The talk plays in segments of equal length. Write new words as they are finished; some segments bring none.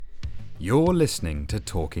You're listening to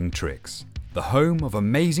Talking Tricks, the home of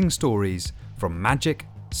amazing stories from magic,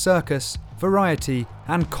 circus, variety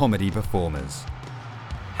and comedy performers.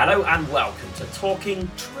 Hello and welcome to Talking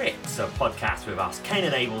Tricks, a podcast with us, Cain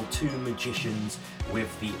and Abel, two magicians with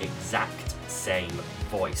the exact same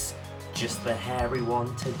voice. Just the hairy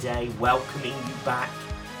one today, welcoming you back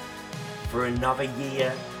for another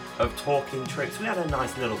year of Talking Tricks. We had a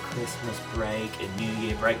nice little Christmas break, a New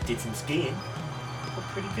Year break, did some skiing.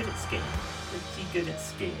 We're pretty good at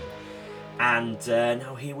skiing. And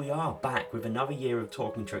now here we are, back with another year of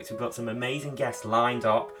Talking Tricks. We've got some amazing guests lined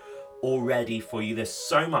up already for you. There's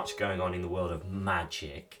so much going on in the world of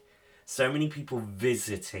magic. So many people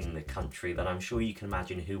visiting the country that I'm sure you can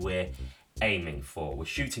imagine who we're aiming for. We're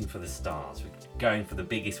shooting for the stars. We're going for the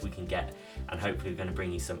biggest we can get. And hopefully we're going to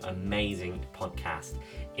bring you some amazing podcast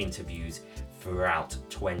interviews throughout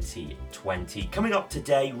 2020. Coming up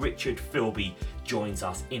today, Richard Philby joins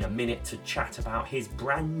us in a minute to chat about his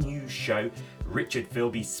brand new show, Richard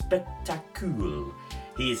Philby Spectacool.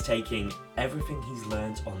 He is taking everything he's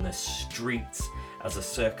learned on the streets as a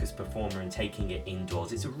circus performer and taking it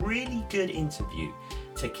indoors. It's a really good interview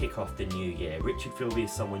to kick off the new year. Richard Philby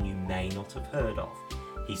is someone you may not have heard of.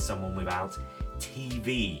 He's someone without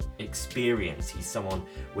TV experience. He's someone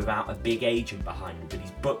without a big agent behind him, but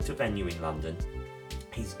he's booked a venue in London.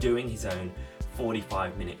 He's doing his own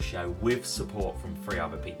 45-minute show with support from 3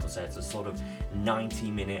 other people, so it's a sort of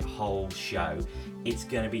 90-minute whole show. It's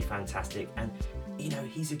going to be fantastic, and you know,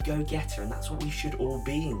 he's a go-getter, and that's what we should all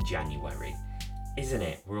be in January, isn't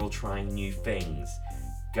it? We're all trying new things,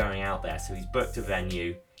 going out there. So he's booked a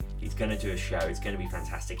venue, he's going to do a show, it's going to be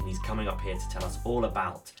fantastic, and he's coming up here to tell us all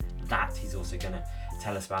about that. He's also going to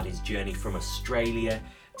tell us about his journey from Australia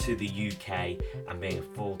to the UK and being a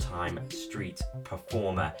full-time street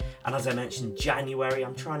performer. And as I mentioned, January,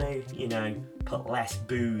 I'm trying to, put less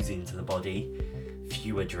booze into the body,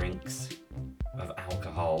 fewer drinks of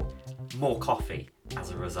alcohol, more coffee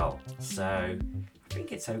as a result. So I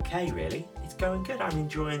think it's okay, really. It's going good. I'm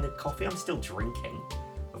enjoying the coffee. I'm still drinking.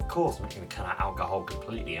 Of course, I'm not going to cut out alcohol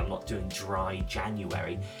completely. I'm not doing dry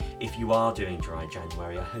January. If you are doing dry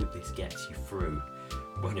January, I hope this gets you through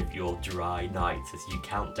one of your dry nights as you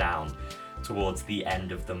count down towards the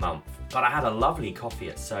end of the month. But I had a lovely coffee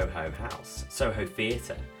at Soho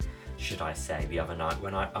Theatre, should I say, the other night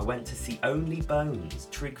when I went to see Only Bones,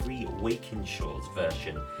 Trygve Wakenshaw's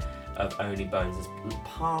version of Only Bones as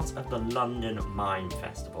part of the London Mime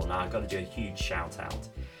Festival. Now I've got to do a huge shout out.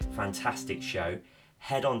 Fantastic show.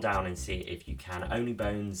 Head on down and see it if you can. Only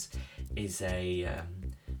Bones is an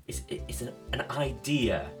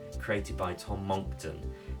idea created by Tom Monckton,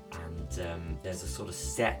 and there's a sort of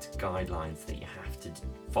set guidelines that you have to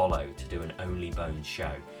follow to do an Only Bones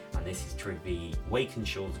show, and this is Trygve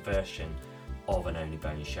Wakenshaw's version of an Only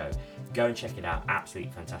Bones show. Go and check it out.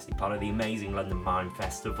 Absolutely fantastic. Part of the amazing London Mime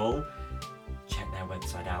Festival. Check their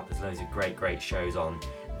website out. There's loads of great shows on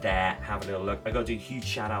there. Have a little look. I got to do a huge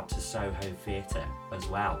shout out to Soho Theatre as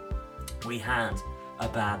well. We had a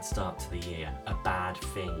bad start to the year. A bad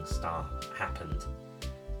thing happened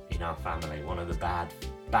in our family. One of the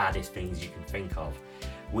baddest things you can think of,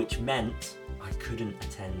 which meant I couldn't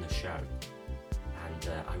attend the show. And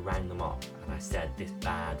I rang them up and I said, this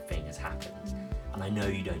bad thing has happened. And I know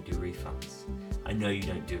you don't do refunds. I know you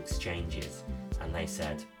don't do exchanges. And they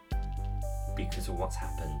said, because of what's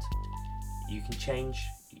happened, you can change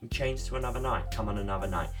to another night, come on another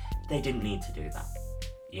night. They didn't need to do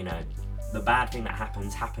that. The bad thing that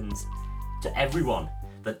happens to everyone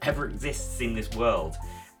that ever exists in this world.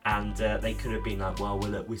 And they could have been like, well,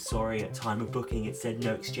 look, we're sorry, at time of booking it said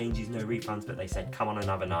no exchanges, no refunds, but they said come on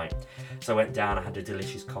another night. So I went down, I had a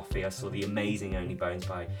delicious coffee, I saw the amazing Only Bones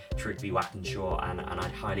by Trygve Wakenshaw, and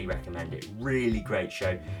I'd highly recommend it. Really great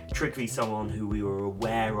show. Trygve's someone who we were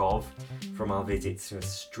aware of from our visits to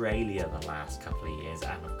Australia the last couple of years,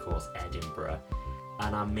 and of course Edinburgh.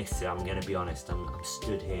 And I miss it, I'm going to be honest. I'm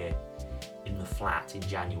stood here in the flat in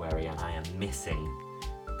January and I am missing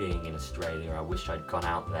being in Australia. I wish I'd gone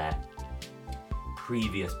out there.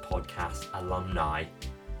 Previous podcast alumni,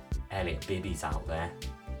 Elliot Bibby's out there.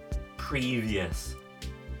 Previous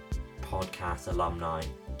podcast alumni,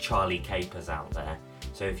 Charlie Caper's out there.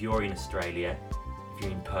 So if you're in Australia, if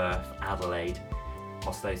you're in Perth, Adelaide,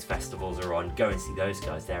 whilst those festivals are on, go and see those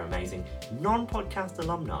guys. They're amazing. Non-podcast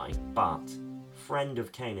alumni, but friend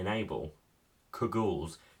of Cain and Abel,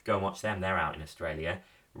 Cagools, go and watch them. They're out in Australia.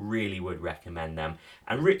 Really would recommend them.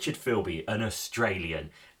 And Richard Philby, an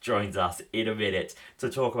Australian, joins us in a minute to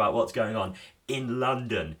talk about what's going on in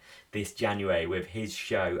London this January with his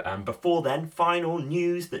show. And before then, final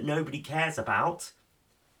news that nobody cares about.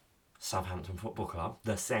 Southampton Football Club,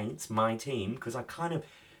 the Saints, my team, because I kind of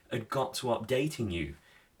had got to updating you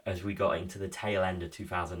as we got into the tail end of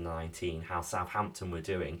 2019, how Southampton were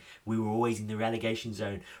doing. We were always in the relegation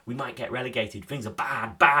zone. We might get relegated. Things are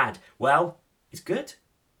bad. Well, it's good.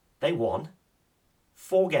 They won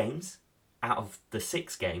 4 games out of the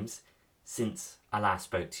 6 games since I last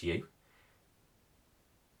spoke to you.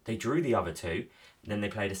 They drew the other 2. Then they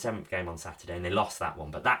played a 7th game on Saturday and they lost that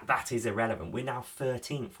one. But that is irrelevant. We're now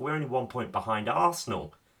 13th. We're only 1 point behind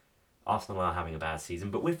Arsenal. Arsenal are having a bad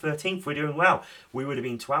season, but we're 13th. We're doing well. We would have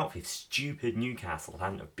been 12th if stupid Newcastle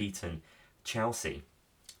hadn't have beaten Chelsea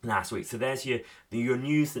last week. So there's your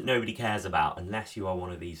news that nobody cares about, unless you are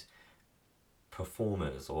one of these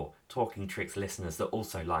performers or Talking Tricks listeners that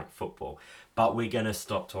also like football. But we're going to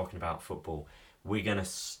stop talking about football. We're going to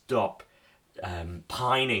stop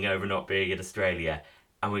pining over not being in Australia,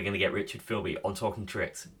 and we're going to get Richard Philby on Talking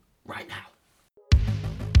Tricks right now.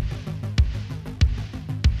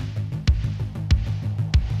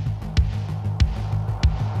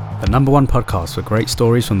 The number one podcast for great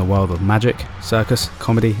stories from the world of magic, circus,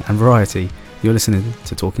 comedy and variety. You're listening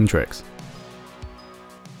to Talking Tricks.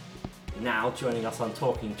 Now joining us on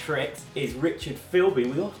Talking Tricks is Richard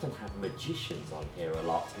Philby. We often have magicians on here a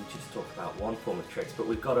lot. We just talk about one form of tricks, but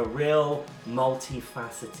we've got a real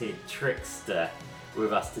multifaceted trickster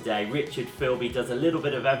with us today. Richard Philby does a little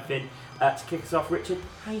bit of everything. To kick us off, Richard,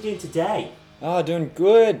 how are you doing today? Oh, doing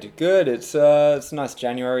good. It's a nice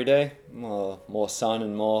January day. More sun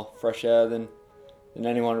and more fresh air than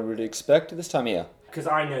anyone would expect at this time of year. Because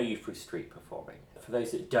I know you through street performing. For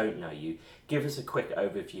those that don't know you, give us a quick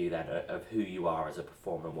overview then of who you are as a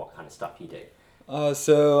performer and what kind of stuff you do.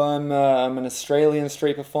 So I'm an Australian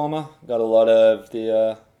street performer. Got a lot of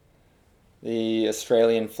the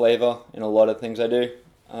Australian flavour in a lot of things I do.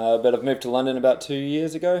 But I've moved to London about 2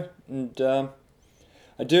 years ago, and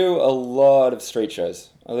I do a lot of street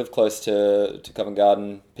shows. I live close to Covent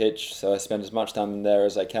Garden pitch, so I spend as much time there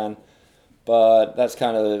as I can. But that's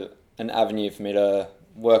kind of an avenue for me to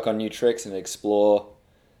work on new tricks and explore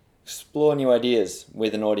new ideas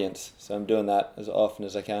with an audience. So I'm doing that as often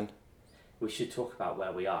as I can. We should talk about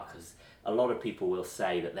where we are, because a lot of people will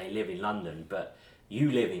say that they live in London, but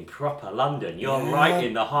you live in proper London. You're right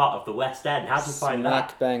in the heart of the West End. How do you find that?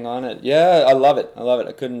 Smack bang on it. Yeah, I love it.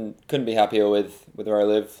 I couldn't be happier with where I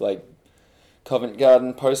live. Like, Covent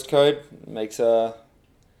Garden postcode makes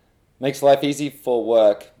life easy for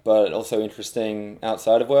work, but also interesting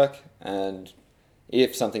outside of work. And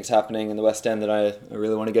if something's happening in the West End that I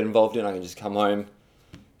really want to get involved in, I can just come home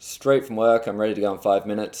straight from work. I'm ready to go in 5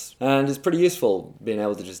 minutes. And it's pretty useful being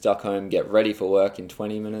able to just duck home, get ready for work in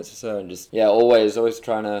 20 minutes or so. And just, always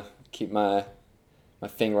trying to keep my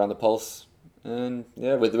finger on the pulse. And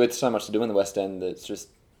yeah, with so much to do in the West End, it's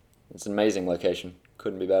an amazing location.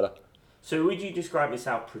 Couldn't be better. So would you describe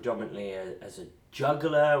yourself predominantly as a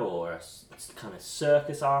juggler or a kind of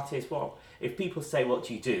circus artist? Well, if people say, what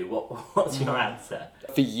do you do, what's your answer?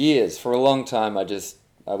 For years, for a long time,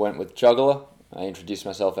 I went with juggler. I introduced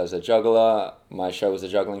myself as a juggler. My show was a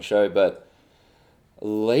juggling show, but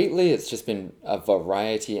lately it's just been a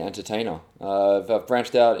variety entertainer. I've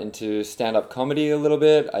branched out into stand-up comedy a little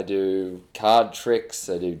bit. I do card tricks,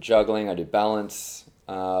 I do juggling, I do balance,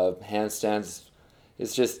 handstands.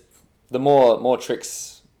 It's just the more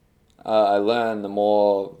tricks I learn, the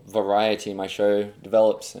more variety my show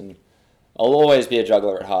develops, and I'll always be a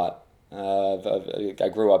juggler at heart. I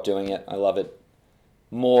grew up doing it. I love it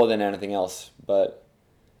more than anything else, but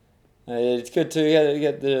it's good to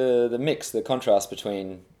get the mix, the contrast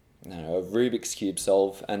between a Rubik's Cube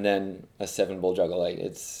solve and then a 7-ball juggle. Like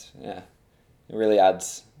it really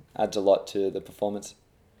adds a lot to the performance.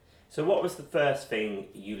 So what was the first thing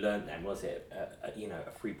you learned then? Was it a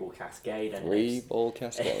 3-ball cascade? And 3-ball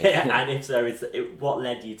cascade. And if so, what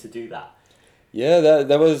led you to do that? Yeah,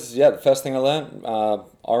 that was the first thing I learned.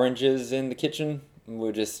 Oranges in the kitchen.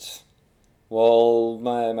 My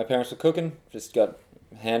parents were cooking. Just got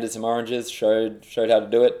handed some oranges, showed how to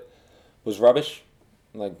do it. Was rubbish.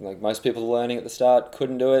 Like most people learning at the start,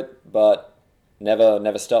 couldn't do it, but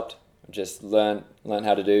never stopped. Just learned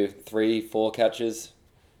how to do 3-4 catches,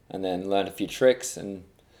 and then learned a few tricks, and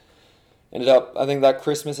I think that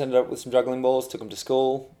Christmas ended up with some juggling balls, took them to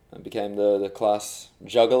school, and became the class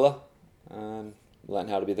juggler, and learned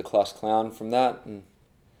how to be the class clown from that, and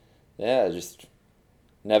just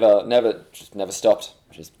never stopped.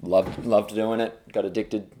 Just loved doing it, got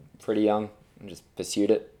addicted pretty young, and just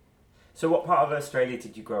pursued it. So what part of Australia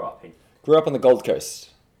did you grow up in? Grew up on the Gold Coast,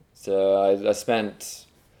 so I spent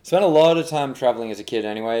a lot of time travelling as a kid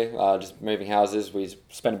anyway, just moving houses. We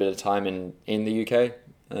spent a bit of time in the UK.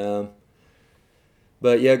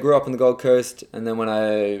 But yeah, grew up on the Gold Coast, and then when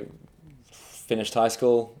I finished high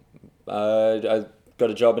school, I got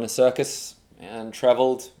a job in a circus and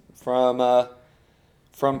travelled from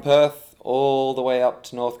Perth all the way up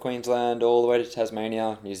to North Queensland, all the way to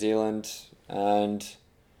Tasmania, New Zealand, and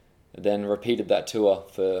then repeated that tour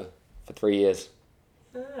for 3 years.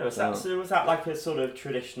 Oh, was that like a sort of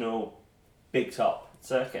traditional big top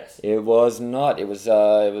circus? It was not. It was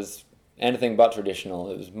anything but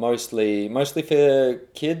traditional. It was mostly for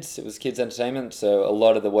kids. It was kids entertainment. So a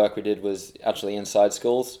lot of the work we did was actually inside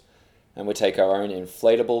schools, and we'd take our own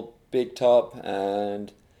inflatable big top,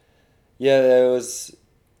 and yeah, there was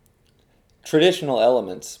traditional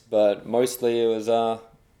elements, but mostly it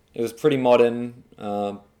was pretty modern.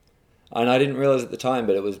 And I didn't realize at the time,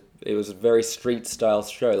 but it was a very street style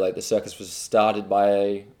show. Like the circus was started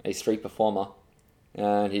by a street performer,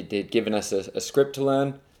 and he'd given us a script to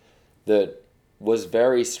learn that was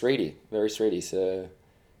very streety. So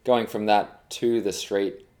going from that to the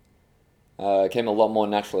street came a lot more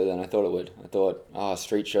naturally than I thought it would. I thought,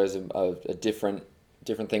 street shows are a different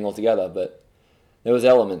thing altogether, but there was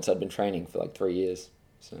elements. I'd been training for like 3 years,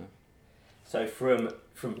 So from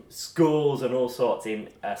schools and all sorts in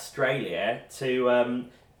Australia to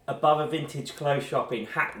above a vintage clothes shop in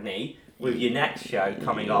Hackney with your next show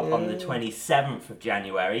coming up on the 27th of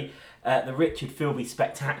January, the Richard Philby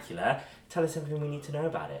Spectacular. Tell us everything we need to know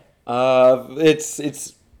about it.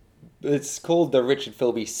 It's called the Richard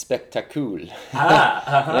Philby Spectacle.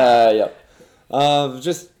 Uh-huh.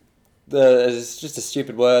 It's just a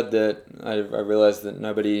stupid word that I realised that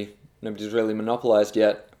nobody's really monopolised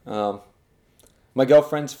yet. My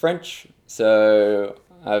girlfriend's French, so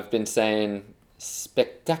I've been saying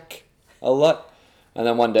spectac a lot. And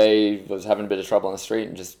then one day I was having a bit of trouble on the street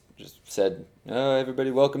and just said, "Oh,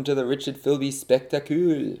 everybody, welcome to the Richard Philby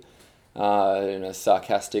Spectacle," in a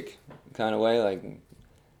sarcastic kind of way. Like,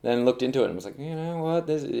 then looked into it and was like, you know what?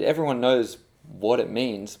 Everyone knows what it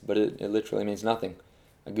means, but it literally means nothing.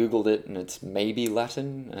 I googled it and it's maybe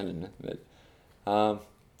Latin, so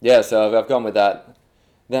I've gone with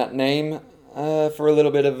that name for a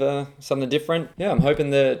little bit of something different. Yeah, I'm hoping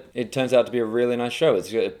that it turns out to be a really nice show.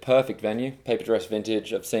 It's a perfect venue, Paper Dress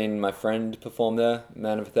Vintage. I've seen my friend perform there,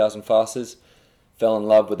 Man of 1,000 Farces. Fell in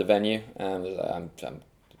love with the venue, and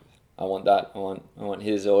I want that. I want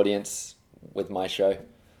his audience with my show.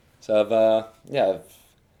 So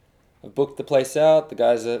I've booked the place out. The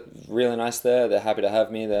guys are really nice there. They're happy to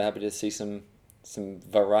have me. They're happy to see some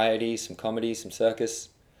variety, some comedy, some circus.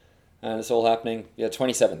 And it's all happening. Yeah,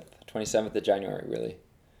 27th of January, really.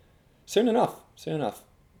 Soon enough.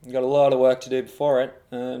 We've got a lot of work to do before it,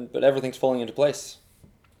 but everything's falling into place.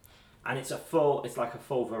 And it's like a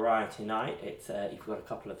full variety night. You've got a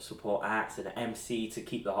couple of support acts and an MC to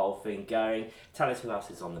keep the whole thing going. Tell us who else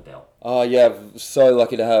is on the bill. Oh yeah, I'm so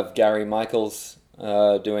lucky to have Gary Michaels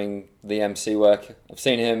doing the MC work. I've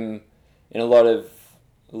seen him in a lot of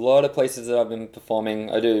places that I've been performing.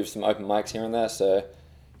 I do some open mics here and there, so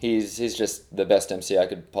he's just the best MC I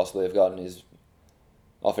could possibly have gotten. He's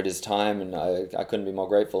offered his time, and I couldn't be more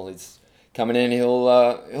grateful. He's coming in,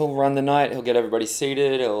 he'll run the night, he'll get everybody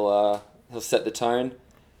seated, he'll set the tone,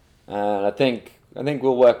 and I think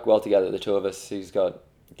we'll work well together, the two of us. He's got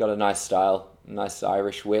a nice style, nice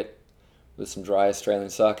Irish wit with some dry Australian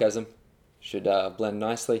sarcasm. Should blend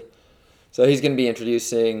nicely. So he's going to be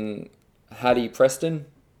introducing Hattie Preston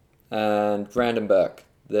and Brandon Burke.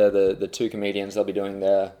 They're the two comedians. They'll be doing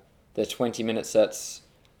their 20-minute sets.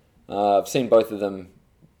 I've seen both of them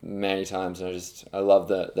many times, and I love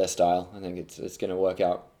their style. I think it's going to work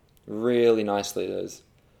out really nicely. There's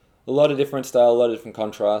a lot of different style, a lot of different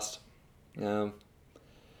contrast, and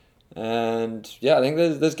yeah, I think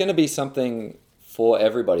there's going to be something for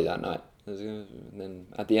everybody that night. Then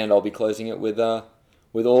at the end, I'll be closing it with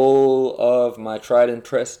all of my tried and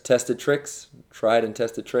tested tricks,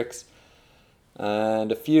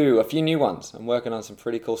 and a few new ones. I'm working on some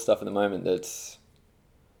pretty cool stuff at the moment. It's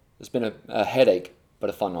been a headache, but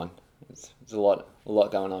a fun one. It's a lot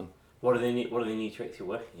going on. What are the new tricks you're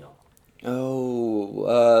working on?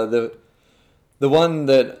 Oh, the one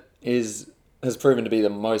that has proven to be the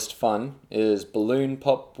most fun is balloon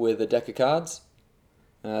pop with a deck of cards.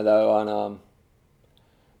 That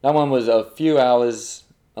one was a few hours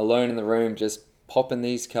alone in the room, just popping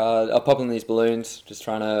these balloons, just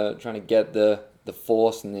trying to get the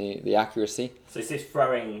force and the accuracy. So is this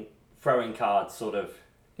throwing cards sort of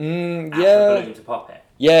at yeah. the balloon to pop it?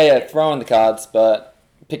 Yeah, throwing the cards, but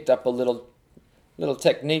picked up a little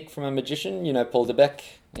technique from a magician, Paul DeBeck.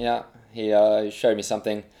 Yeah, he showed me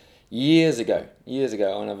something years ago,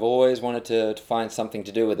 and I've always wanted to find something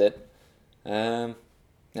to do with it.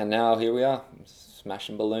 And now here we are.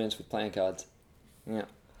 smashing balloons with playing cards. Yeah.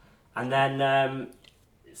 And then,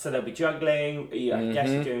 so there'll be juggling. I guess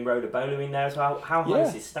you're doing roller bowling there as well. How high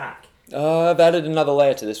is this stack? I've added another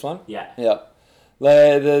layer to this one. Yeah. Yeah.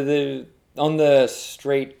 The on the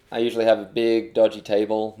street, I usually have a big dodgy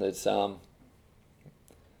table that's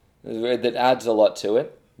that adds a lot to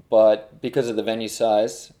it. But because of the venue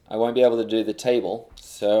size, I won't be able to do the table.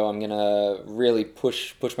 So I'm gonna really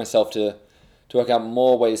push myself to work out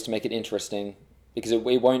more ways to make it interesting, because it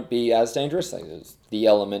won't be as dangerous. Like, there's the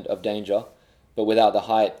element of danger, but without the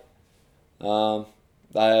height, I've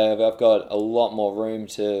got a lot more room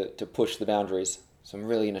to push the boundaries. So I'm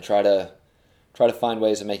really gonna try to find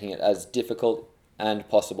ways of making it as difficult and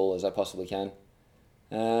possible as I possibly can,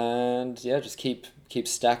 and yeah, just keep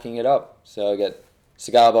stacking it up. So I get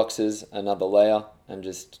cigar boxes, another layer, and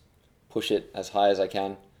just push it as high as I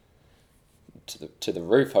can to the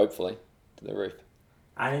roof, hopefully, to the roof.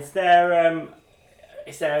 And is there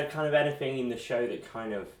kind of anything in the show that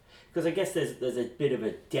kind of, because I guess there's a bit of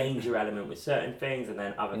a danger element with certain things, and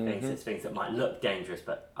then other things, there's things that might look dangerous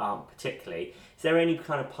but aren't particularly. Is there any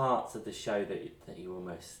kind of parts of the show that you're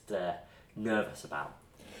almost nervous about?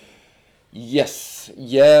 Yes,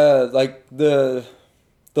 yeah, like the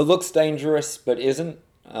looks dangerous but isn't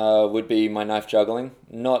would be my knife juggling.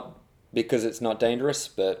 Not because it's not dangerous,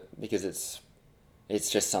 but because it's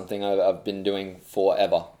just something I've been doing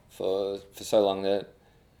forever, for so long, that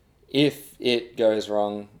if it goes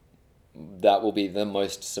wrong, that will be the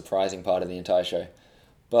most surprising part of the entire show.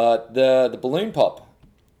 But the balloon pop,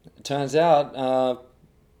 it turns out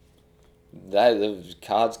the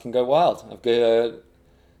cards can go wild. I've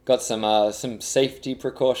got some safety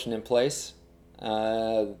precaution in place.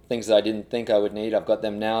 Things that I didn't think I would need, I've got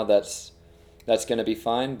them now. That's going to be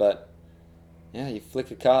fine. But yeah, you flick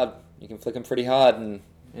a card, you can flick them pretty hard, and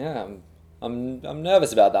yeah, I'm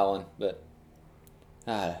nervous about that one. But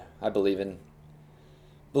I believe in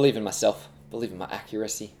myself, believe in my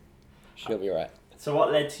accuracy. She'll be right. So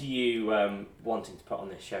what led to you wanting to put on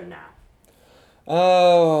this show now?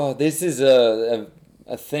 Oh, this is a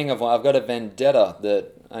thing I've got a vendetta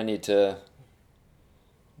that I need to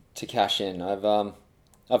cash in.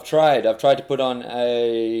 I've tried to put on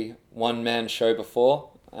a one-man show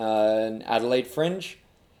before, an Adelaide Fringe.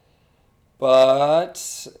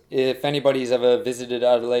 But if anybody's ever visited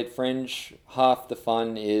Adelaide Fringe, half the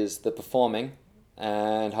fun is the performing,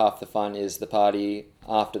 and half the fun is the party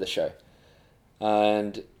after the show.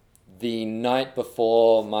 And the night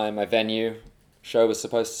before my venue show was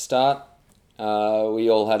supposed to start, we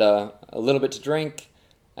all had a little bit to drink,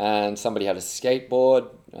 and somebody had a skateboard.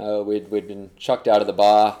 We'd been chucked out of the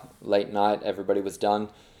bar late night. Everybody was done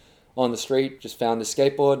on the street. Just found the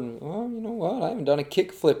skateboard, and oh, you know what? I haven't done a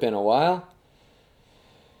kickflip in a while.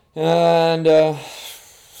 And I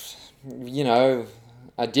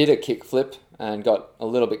did a kickflip and got a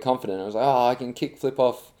little bit confident. I was like, oh, I can kickflip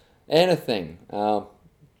off anything. So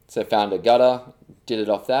found a gutter, did it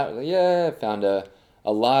off that. I was like, yeah, found a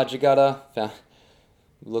larger gutter.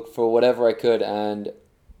 Looked for whatever I could, and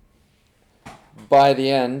by the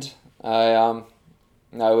end, I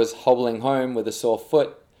was hobbling home with a sore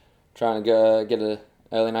foot, trying to get an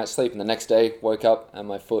early night's sleep. And the next day, woke up and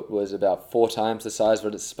my foot was about 4 times the size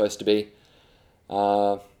what it's supposed to be.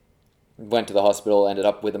 Went to the hospital, ended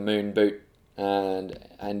up with a moon boot, and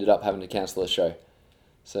I ended up having to cancel the show.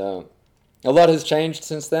 So a lot has changed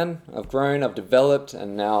since then. I've grown, I've developed,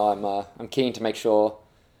 and now I'm keen to make sure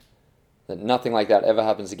that nothing like that ever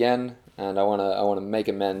happens again. And I wanna make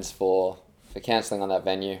amends for cancelling on that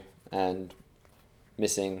venue and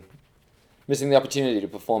missing the opportunity to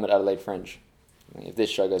perform at Adelaide Fringe. If this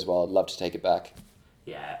show goes well, I'd love to take it back.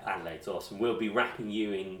 Yeah, Adelaide's awesome. We'll be wrapping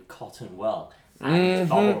you in cotton wool and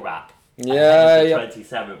bubble wrap. Yeah, the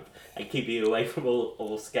 27th, and keeping you away from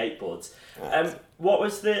all skateboards.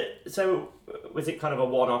 Was it kind of a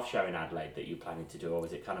one-off show in Adelaide that you were planning to do, or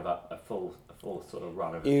was it kind of a full sort of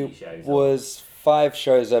run of a few shows? It was 5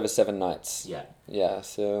 shows over 7 nights. Yeah. Yeah,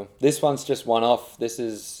 so this one's just one-off. This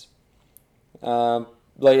is the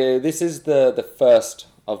first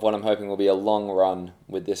of what I'm hoping will be a long run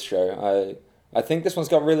with this show. I think this one's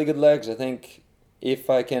got really good legs. I think if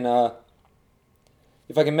I can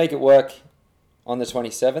make it work on the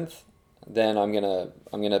 27th, then I'm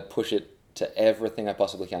gonna push it to everything I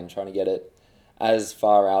possibly can, trying to get it as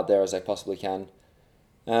far out there as I possibly can.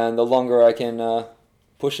 And the longer I can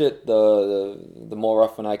push it, the more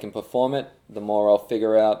often I can perform it, the more I'll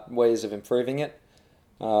figure out ways of improving it.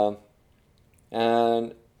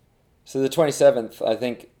 And so the 27th, I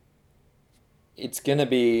think it's gonna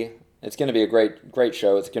be a great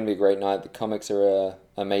show. It's gonna be a great night. The comics are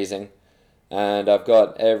amazing, and I've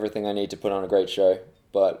got everything I need to put on a great show.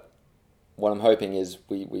 But what I'm hoping is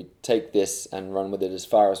we take this and run with it as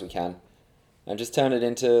far as we can, and just turn it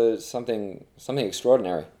into something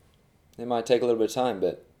extraordinary. It might take a little bit of time,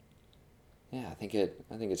 but yeah, I think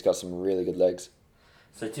it's got some really good legs.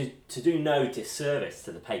 So to do no disservice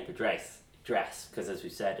to the paper dress, because as we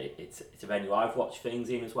said, it's a venue I've watched things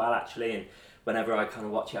in as well, actually, and whenever I kind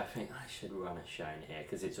of watch it, I think I should run a show in here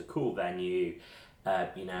because it's a cool venue.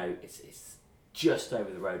 It's just over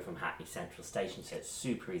the road from Hackney Central Station, so it's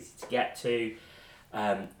super easy to get to.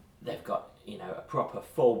 They've got a proper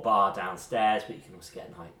full bar downstairs, but you can also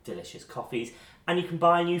get delicious coffees, and you can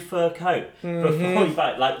buy a new fur coat before you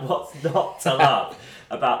buy it. Like, what's not to love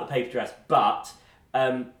about the paper dress? But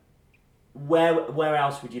where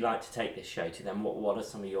else would you like to take this show to then? What are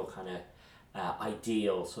some of your kind of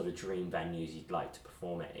ideal sort of dream venues you'd like to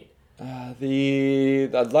perform it in?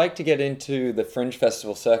 I'd like to get into the Fringe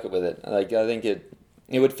Festival circuit with it. Like, I think it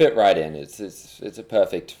would fit right in. It's a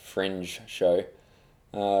perfect Fringe show,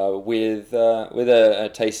 with a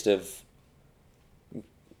taste of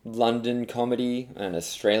London comedy and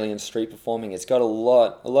Australian street performing. It's got a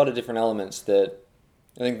lot of different elements that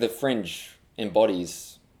I think the Fringe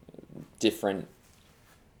embodies, different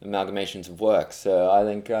amalgamations of work. So I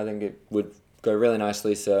think it would go really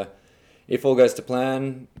nicely. So if all goes to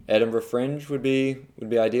plan, Edinburgh Fringe would be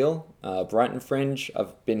ideal. Brighton Fringe,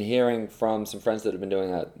 I've been hearing from some friends that have been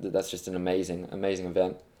doing that's just an amazing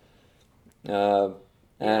event.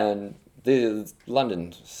 And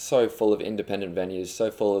London, so full of independent venues,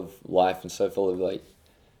 so full of life, and so full of, like,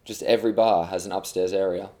 just every bar has an upstairs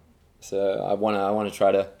area. So I wanna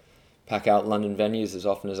try to pack out London venues as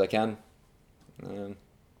often as I can. And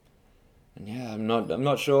yeah, I'm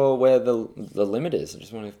not sure where the limit is. I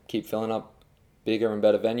just want to keep filling up bigger and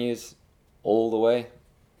better venues all the way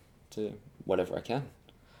to whatever I can.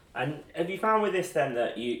 And have you found with this then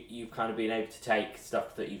that you've kind of been able to take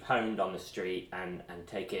stuff that you've honed on the street and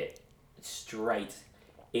take it straight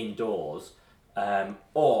indoors,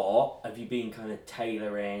 or have you been kind of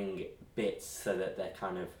tailoring bits so that they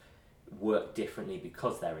kind of work differently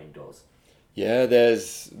because they're indoors? Yeah,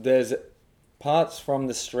 there's parts from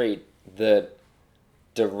the street that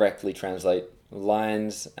directly translate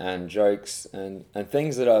lines and jokes and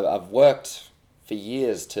things that I've worked for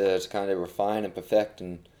years to kind of refine and perfect,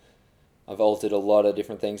 and I've altered a lot of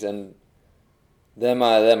different things, and they're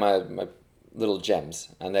my little gems,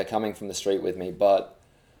 and they're coming from the street with me. But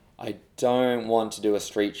I don't want to do a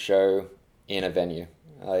street show in a venue.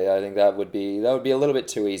 I think that would be a little bit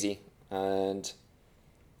too easy, and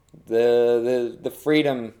the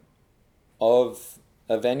freedom of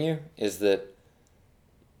a venue is that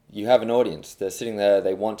you have an audience. They're sitting there,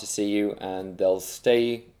 they want to see you, and they'll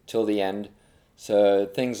stay till the end. So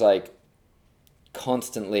things like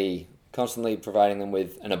constantly providing them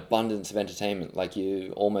with an abundance of entertainment, like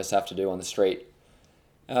you almost have to do on the street,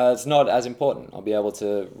 it's not as important. I'll be able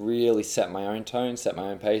to really set my own tone, set my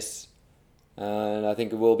own pace, and I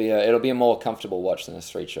think it'll be a more comfortable watch than a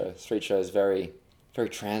street show. Street show is very, very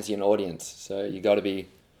transient audience, so you got to be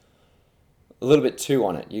a little bit too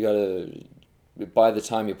on it. You got to, by the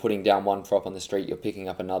time you're putting down one prop on the street, you're picking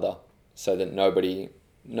up another, so that nobody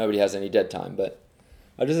has any dead time. But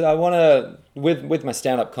I want to, with my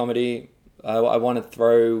stand-up comedy, I want to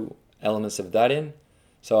throw elements of that in.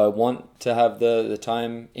 So I want to have the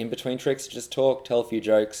time in between tricks, just talk, tell a few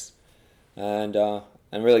jokes, and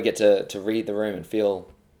really get to read the room and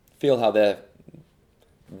feel how they're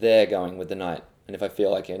going with the night. And if I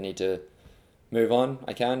feel like I need to move on,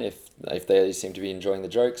 I can. If they seem to be enjoying the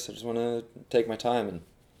jokes, I just want to take my time. And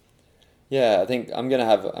yeah, I think I'm gonna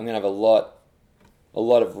have a lot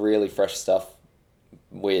of really fresh stuff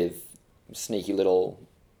with sneaky little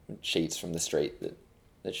cheats from the street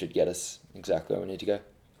that should get us exactly where we need to go.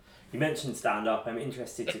 You mentioned stand-up. I'm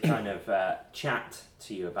interested to kind of chat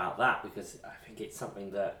to you about that, because I think it's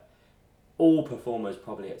something that all performers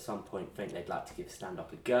probably at some point think they'd like to give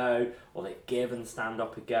stand-up a go, or they've given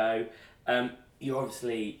stand-up a go. You're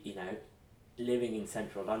obviously, living in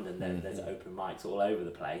central London. There's open mics all over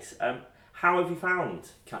the place. How have you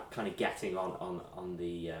found kind of getting on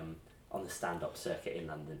the stand-up circuit in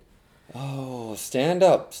London? Oh,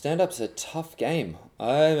 stand-up's a tough game.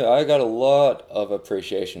 I got a lot of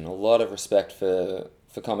appreciation, a lot of respect for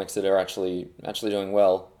comics that are actually doing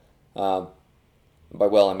well. By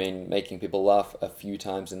well, I mean making people laugh a few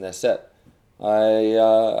times in their set.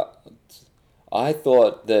 I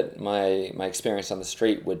thought that my experience on the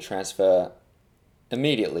street would transfer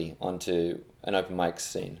immediately onto an open mic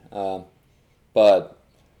scene. But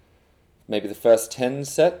maybe the first 10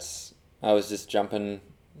 sets, I was just jumping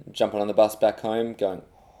on the bus back home going,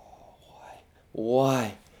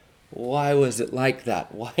 why was it like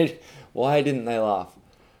that? Why didn't they laugh?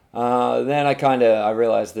 Then I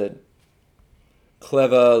realized that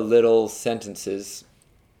clever little sentences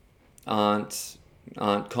aren't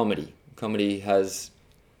comedy. Comedy has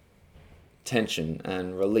tension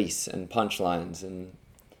and release and punchlines, and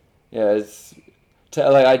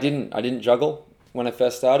I didn't juggle when I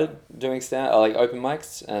first started doing open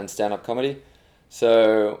mics and stand-up comedy.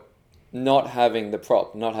 So not having the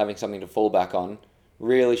prop, not having something to fall back on,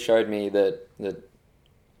 really showed me that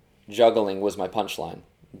juggling was my punchline.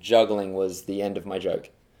 Juggling was the end of my joke.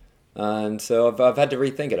 And so I've had to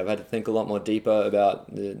rethink it. I've had to think a lot more deeper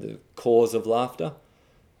about the cause of laughter.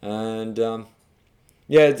 And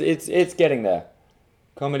it's getting there.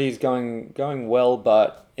 Comedy's going well,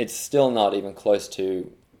 but it's still not even close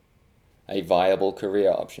to a viable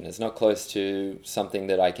career option. It's not close to something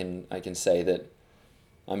that I can say that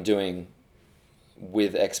I'm doing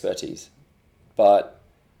with expertise. But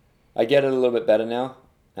I get it a little bit better now,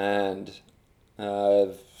 and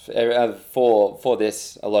for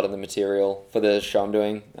this, a lot of the material for the show I'm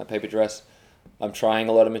doing at Paper Dress, I'm trying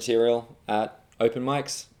a lot of material at open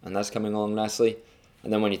mics, and that's coming along nicely.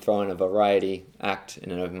 And then when you throw in a variety act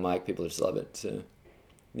in an open mic, people just love it. So,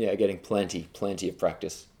 yeah, getting plenty of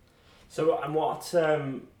practice. So, and what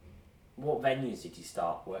venues did you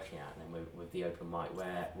start working at then with the open mic?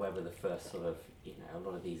 Where were the first sort of, a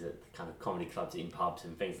lot of these are kind of comedy clubs in pubs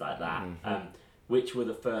and things like that. Mm-hmm. Which were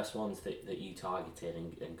the first ones that you targeted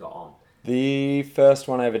and got on? The first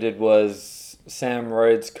one I ever did was Sam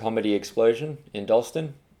Rhodes' Comedy Explosion in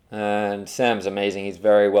Dalston. And Sam's amazing. He's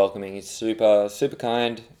very welcoming. He's super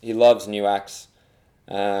kind. He loves new acts,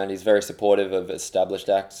 and he's very supportive of established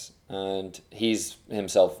acts. And he's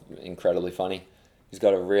himself incredibly funny. He's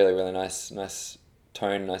got a really nice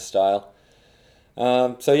tone, nice style.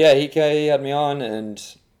 So yeah, he had me on, and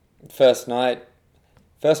first night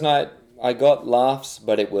I got laughs,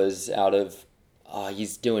 but it was out of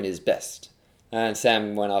he's doing his best. And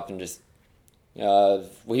Sam went up and just he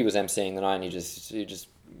was emceeing the night, and he just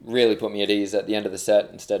really put me at ease at the end of the set.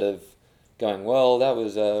 Instead of going, well, that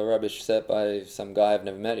was a rubbish set by some guy I've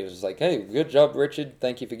never met, he was just like, hey, good job, Richard,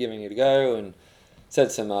 thank you for giving it a go, and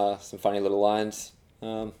said some funny little lines.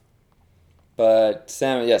 But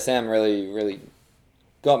Sam really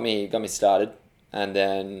got me started. And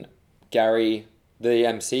then Gary, the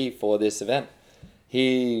MC for this event,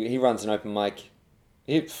 he runs an open mic.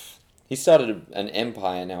 He started an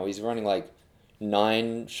empire now. He's running like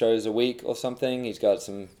 9 shows a week or something. He's got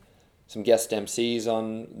some guest MCs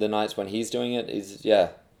on the nights when he's doing it.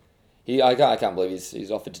 I can't believe he's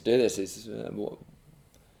offered to do this. He's a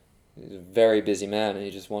very busy man, and he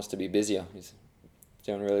just wants to be busier. He's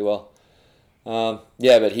doing really well.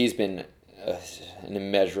 But he's been an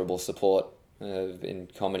immeasurable support in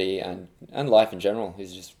comedy and life in general.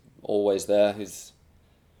 He's just always there. He's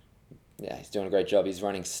doing a great job. He's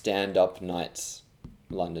running stand-up nights,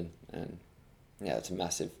 London, and it's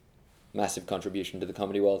a massive contribution to the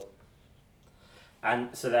comedy world.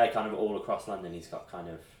 And so they're kind of all across London. He's got kind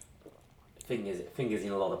of fingers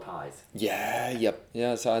in a lot of pies. Yeah,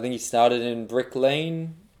 so I think he started in Brick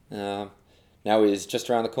Lane. Now he's just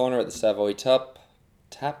around the corner at the Savoy Tap.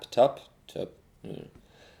 Yeah.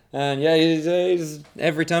 And he's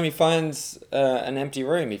every time he finds an empty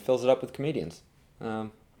room, he fills it up with comedians.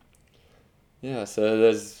 So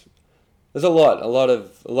there's a lot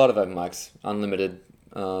of open mics, unlimited,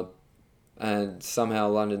 and somehow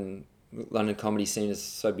London comedy scene is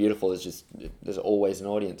so beautiful. There's always an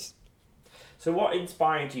audience. So what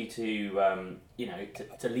inspired you to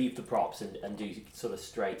leave the props and do sort of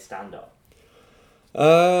straight stand up?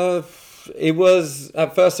 It was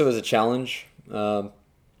at first a challenge. I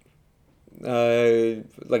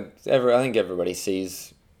think everybody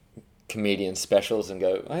sees comedian specials and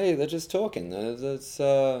go, hey, they're just talking. It's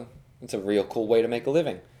a real cool way to make a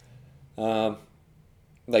living.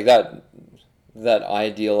 Like that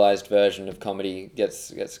idealized version of comedy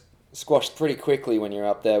gets squashed pretty quickly when you're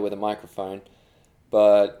up there with a microphone.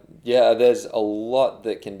 But yeah, there's a lot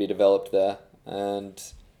that can be developed there, and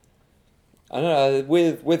I don't know,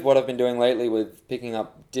 with what I've been doing lately, with picking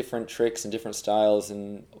up different tricks and different styles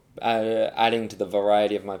and adding to the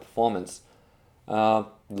variety of my performance,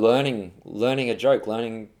 learning a joke,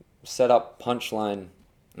 learning setup, punchline,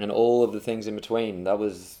 and all of the things in between. That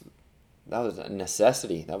was a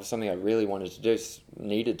necessity. That was something I really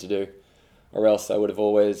needed to do, or else I would have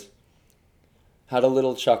always had a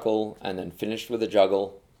little chuckle and then finished with a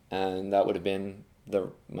juggle, and that would have been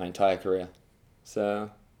my entire career.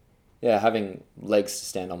 So yeah, having legs to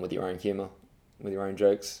stand on with your own humour, with your own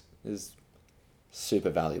jokes, is super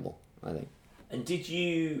valuable, I think. And did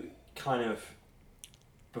you kind of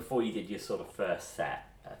before you did your sort of first set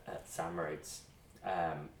at Sam Rhodes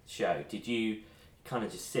show, did you kind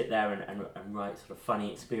of just sit there and write sort of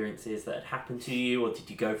funny experiences that had happened to you, or did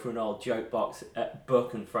you go for an old joke box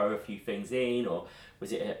book and throw a few things in, or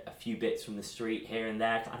was it a few bits from the street here and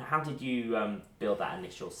there? How did you build that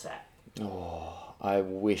initial set? Oh, I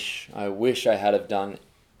wish I had have done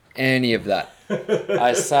any of that.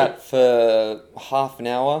 I sat for half an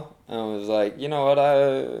hour and I was like, you know what,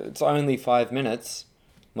 it's only 5 minutes.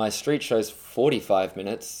 My street show's 45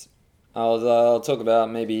 minutes. I'll talk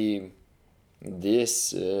about maybe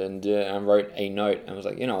this, and wrote a note and was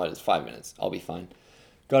like, you know what, it's 5 minutes, I'll be fine.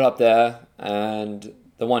 Got up there and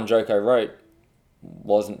the one joke I wrote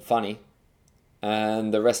wasn't funny,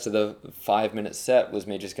 and the rest of the 5 minute set was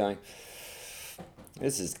me just going,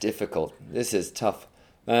 this is difficult, this is tough,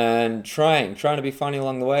 and trying to be funny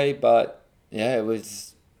along the way. But yeah, it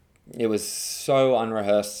was so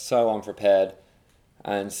unrehearsed, so unprepared,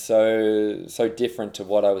 and so different to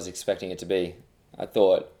what I was expecting it to be. I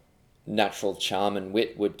thought natural charm and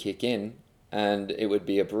wit would kick in and it would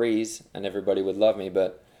be a breeze and everybody would love me,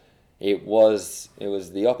 but it was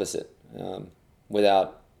the opposite.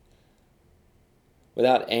 Without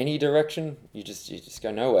any direction, you just go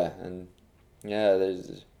nowhere. And yeah,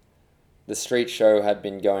 the street show had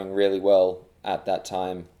been going really well at that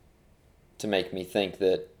time to make me think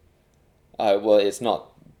that it's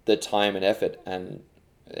not the time and effort and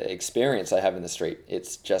experience I have in the street,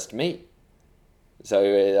 it's just me. So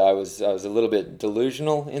I was a little bit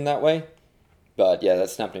delusional in that way, but yeah,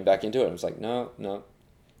 that snapped me back into it. I was like, no,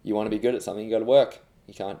 you want to be good at something, you got to work.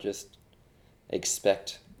 You can't just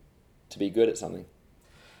expect to be good at something.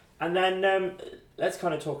 And then let's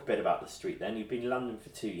kind of talk a bit about the street then. You've been in London for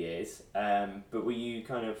 2 years, but were you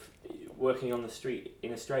kind of working on the street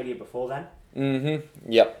in Australia before then?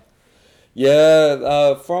 Mm-hmm. Yep.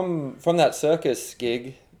 Yeah, from that circus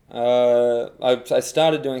gig, I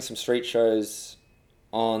started doing some street shows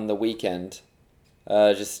on the weekend,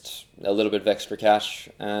 just a little bit of extra cash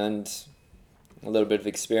and a little bit of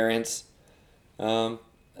experience, and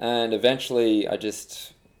eventually I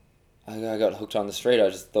got hooked on the street. I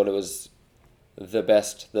just thought it was the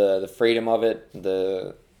best, the freedom of it,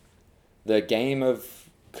 the game of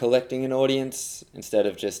collecting an audience instead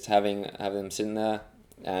of just having them sitting there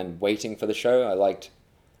and waiting for the show. I liked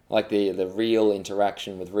the real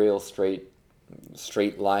interaction with real street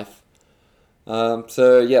life.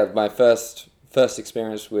 So yeah, my first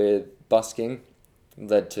experience with busking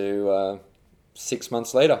led to 6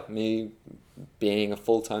 months later me being a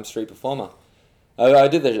full-time street performer. I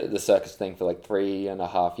did the circus thing for like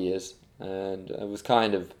 3.5 years, and it was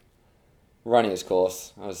kind of running its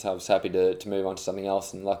course. I was happy to move on to something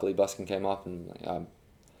else, and luckily busking came up, and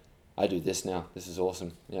I do this now. This is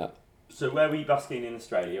awesome. Yeah. So where were you busking in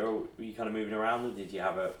Australia, or were you kind of moving around, or did you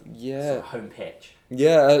have a sort of home pitch?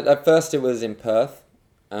 Yeah, at first it was in Perth,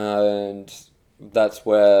 and that's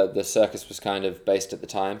where the circus was kind of based at the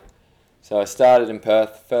time. So I started in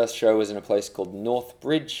Perth. First show was in a place called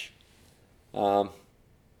Northbridge,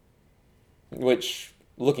 which,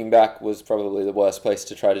 looking back, was probably the worst place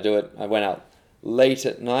to try to do it. I went out late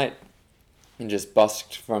at night and just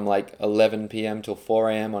busked from like 11 p.m. till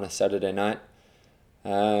 4 a.m. on a Saturday night.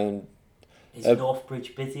 And is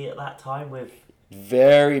Northbridge busy at that time with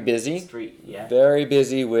very busy street? Yeah, very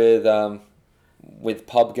busy with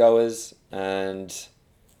pub goers, and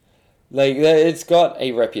like it's got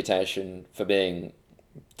a reputation for being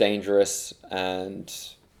dangerous, and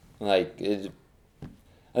like I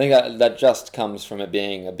think that just comes from it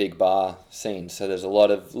being a big bar scene. So there's a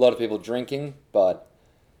lot of people drinking, but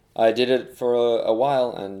I did it for a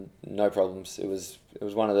while and no problems. It was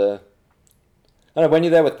one of the, I don't know, when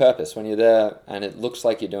you're there with purpose, when you're there and it looks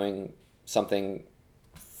like you're doing something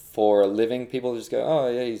for a living, people just go, oh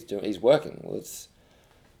yeah, he's working. Let's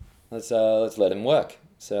let him work.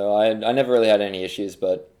 So I never really had any issues,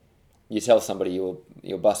 but you tell somebody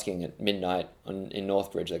you're busking at midnight in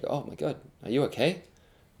Northbridge, they go, oh my god, are you okay?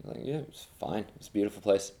 I'm like, yeah, it's fine. It's a beautiful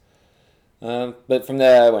place. But from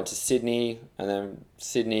there I went to Sydney, and then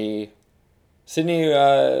Sydney.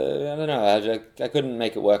 I don't know. I couldn't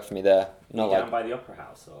make it work for me there. Not like down by the Opera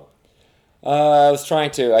House, or I was trying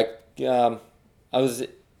to.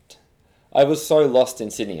 I was so lost in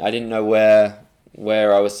Sydney. I didn't know where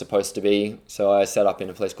I was supposed to be, so I set up in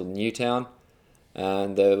a place called Newtown,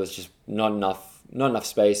 and there was just not enough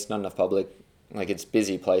space, not enough public. Like, it's a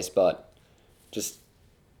busy place, but just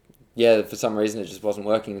yeah, for some reason it just wasn't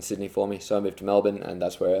working in Sydney for me. So I moved to Melbourne, and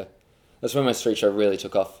that's where my street show really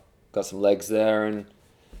took off. Got some legs there, and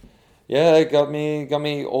yeah, it got me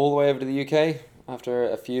all the way over to the UK after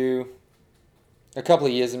a couple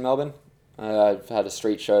of years in Melbourne. I've had a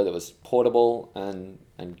street show that was portable and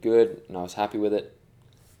good, and I was happy with it.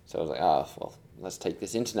 So I was like, well, let's take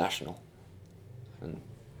this international. And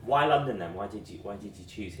why London then? Why did you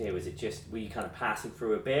choose here? Was it just, were you kind of passing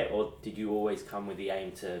through a bit, or did you always come with the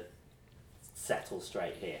aim to settle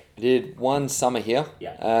straight here? I did one summer here.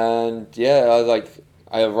 Yeah. And yeah,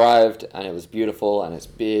 I arrived and it was beautiful and it's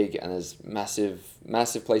big and there's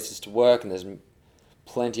massive places to work and there's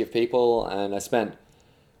plenty of people, and I spent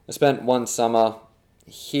one summer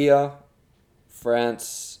here,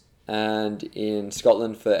 France, and in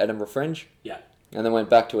Scotland for Edinburgh Fringe. Yeah. And then went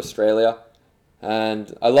back to Australia.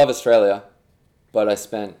 And I love Australia, but I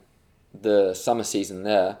spent the summer season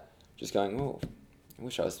there just going, oh, I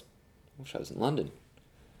wish I was in London.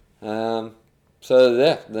 So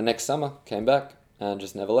yeah, the next summer came back and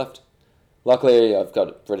just never left. Luckily, I've got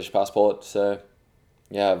a British passport, so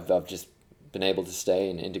yeah, I've just been able to stay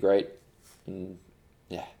and integrate. And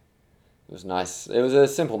yeah, it was nice. It was a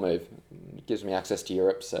simple move. It gives me access to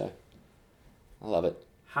Europe, so I love it.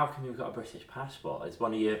 How come you've got a British passport? Is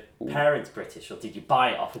one of your parents British, or did you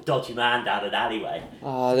buy it off a dodgy man down an alleyway?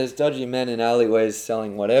 There's dodgy men in alleyways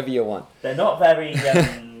selling whatever you want. They're not very...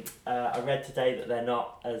 I read today that they're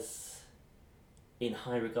not as in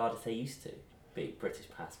high regard as they used to be, British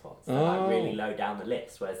passports. They're like really low down the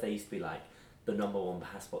list, whereas they used to be like the number one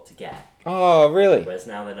passport to get. Oh, really? Whereas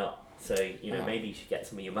now they're not. So, maybe you should get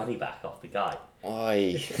some of your money back off the guy.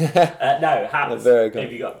 Oi. No, have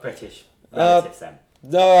you got British relatives then?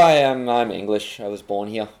 No, I'm English. I was born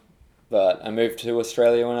here. But I moved to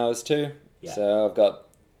Australia when I was 2. Yeah. So I've got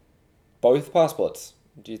both passports.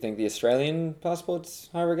 Do you think the Australian passport's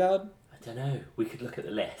high regard? I don't know. We could look at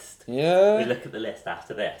the list. Yeah. We look at the list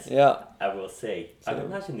after this. Yeah. And we'll see. So, I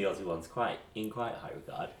imagine the Aussie one's quite high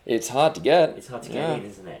regard. It's hard to get. It's hard to get in,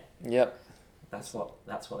 isn't it? Yep. That's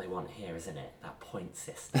what they want here, isn't it? That point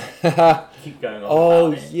system. Keep going on. Oh,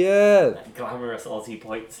 about it. Yeah. That glamorous Aussie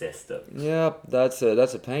point system. Yep, that's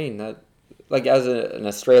a pain. That, like, as an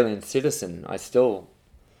Australian citizen, I still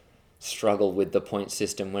struggle with the point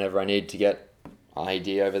system whenever I need to get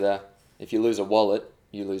ID over there. If you lose a wallet,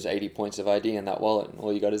 you lose 80 points of ID in that wallet, and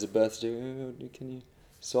all you got is a birth certificate. Can you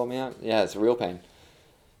sort me out? Yeah, it's a real pain.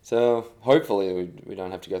 So hopefully we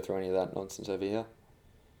don't have to go through any of that nonsense over here.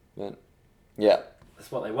 But yeah,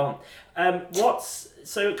 that's what they want.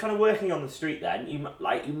 So kind of working on the street then?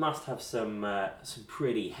 You must have some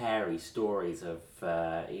pretty hairy stories of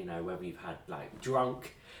whether you've had like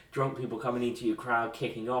drunk people coming into your crowd,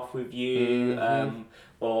 kicking off with you,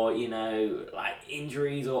 or like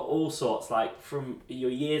injuries or all sorts. Like from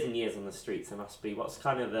your years and years on the streets, there must be. What's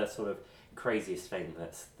kind of the sort of craziest thing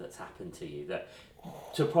that's happened to you? That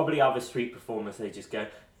to probably other street performers, they just go,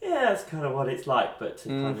 yeah, that's kind of what it's like. But to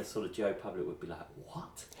kind of sort of Joe Public would be like,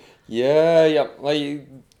 what? Yeah. Like,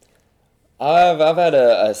 I've had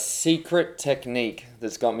a secret technique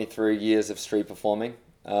that's got me through years of street performing.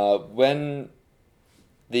 When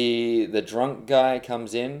the drunk guy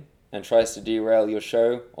comes in and tries to derail your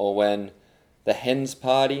show, or when the hens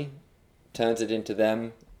party turns it into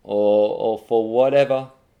them, or for whatever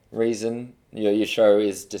reason your show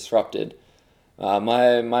is disrupted,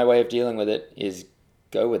 my way of dealing with it is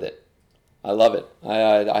go with it. I love it.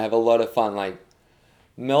 I have a lot of fun. Like,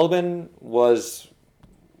 Melbourne was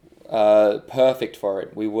perfect for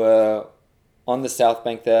it. We were on the South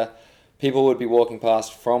Bank there. People would be walking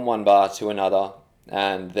past from one bar to another,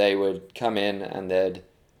 and they would come in and they'd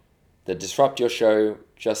disrupt your show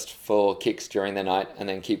just for kicks during the night and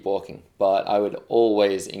then keep walking. But I would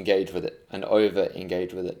always engage with it and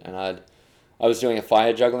over-engage with it. And I was doing a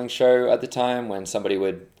fire juggling show at the time when somebody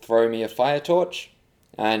would throw me a fire torch,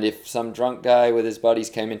 and if some drunk guy with his buddies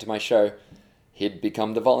came into my show, he'd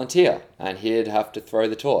become the volunteer and he'd have to throw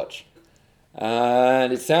the torch.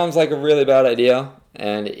 And it sounds like a really bad idea,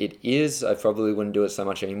 and it is. I probably wouldn't do it so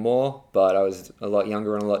much anymore, but I was a lot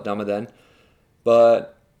younger and a lot dumber then.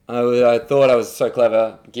 But I thought I was so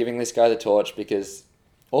clever giving this guy the torch, because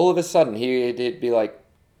all of a sudden he'd be like,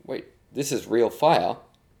 wait, this is real fire.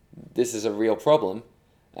 This is a real problem.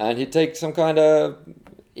 And he'd take some kind of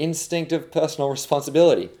instinctive personal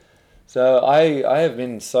responsibility. So I have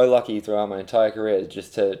been so lucky throughout my entire career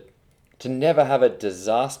just to never have a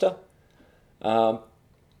disaster.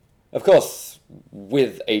 Of course,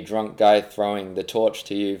 with a drunk guy throwing the torch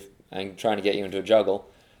to you and trying to get you into a juggle,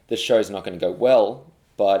 the show's not going to go well,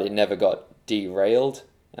 but it never got derailed.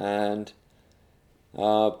 And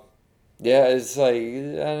it's like,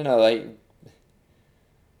 I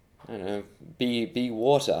don't know, be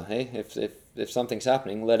water, hey? If something's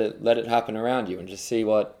happening, let it happen around you and just see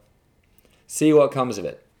what comes of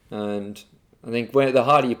it. And I think the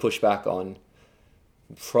harder you push back on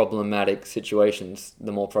problematic situations,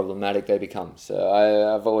 the more problematic they become. So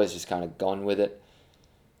I've always just kind of gone with it.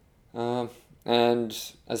 And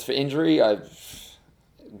as for injury, I've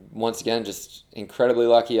once again just incredibly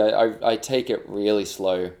lucky. I take it really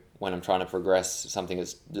slow when I'm trying to progress something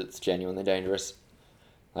that's genuinely dangerous,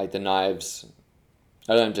 like the knives.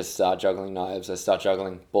 I don't just start juggling knives. I start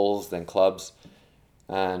juggling balls, then clubs,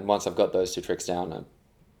 and once I've got those two tricks down,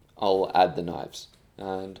 I'll add the knives.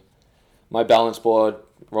 And my balance board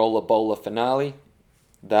roller bowler finale,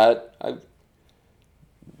 that's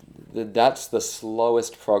the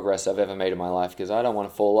slowest progress I've ever made in my life, because I don't want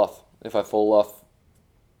to fall off. If I fall off,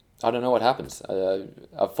 I don't know what happens.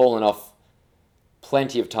 I've fallen off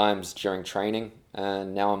plenty of times during training,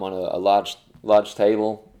 and now I'm on a large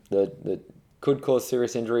table that could cause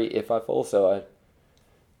serious injury if I fall. So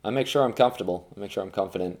I make sure I'm comfortable. I make sure I'm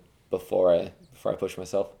confident before I push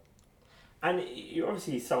myself. And you're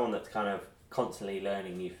obviously someone that's kind of constantly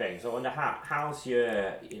learning new things. I wonder how's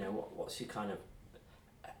your, what's your kind of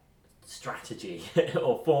strategy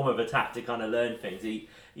or form of attack to kind of learn things? Are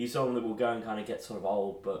you someone that will go and kind of get sort of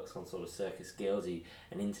old books on sort of circus skills? Are you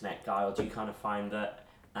an internet guy, or do you kind of find that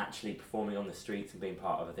actually performing on the streets and being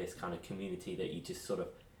part of this kind of community that you just sort of,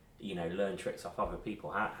 learn tricks off other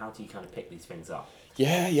people? How do you kind of pick these things up?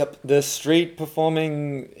 Yeah, yep. The street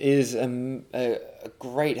performing is a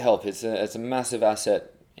great help. It's a massive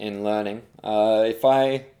asset in learning. If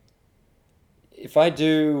I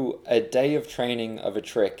do a day of training of a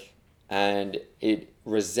trick and it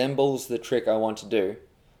resembles the trick I want to do,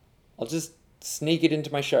 I'll just sneak it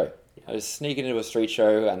into my show. I just sneak it into a street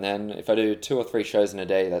show, and then if I do 2 or 3 shows in a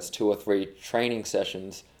day, that's 2 or 3 training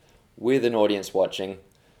sessions with an audience watching.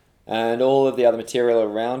 And all of the other material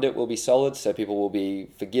around it will be solid, so people will be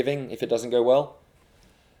forgiving if it doesn't go well.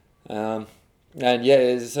 And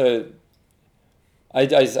yeah, so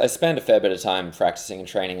I spend a fair bit of time practicing and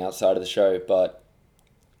training outside of the show, but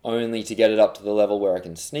only to get it up to the level where I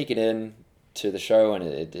can sneak it in to the show and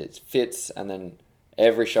it fits. And then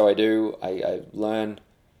every show I do, I learn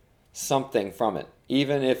something from it.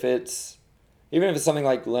 Even if it's something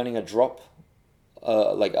like learning a drop,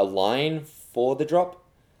 like a line for the drop.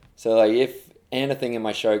 So like if anything in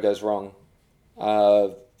my show goes wrong,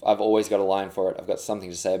 I've always got a line for it. I've got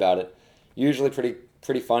something to say about it. Usually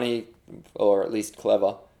pretty funny, or at least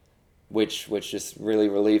clever, which just really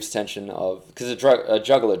relieves tension of, because a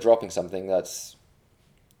juggler dropping something, that's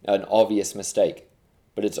an obvious mistake,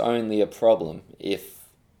 but it's only a problem if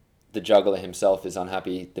the juggler himself is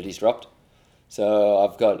unhappy that he's dropped. So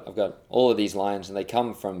I've got all of these lines, and they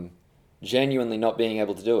come from genuinely not being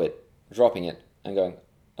able to do it, dropping it, and going,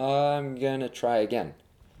 I'm gonna try again.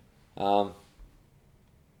 And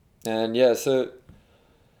yeah, so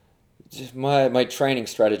my training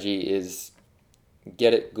strategy is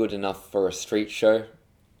get it good enough for a street show,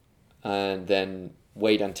 and then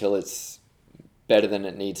wait until it's better than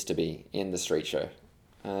it needs to be in the street show,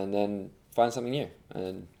 and then find something new.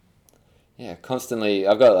 And yeah, constantly,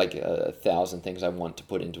 I've got like 1,000 things I want to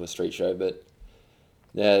put into a street show, but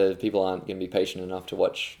yeah, people aren't going to be patient enough to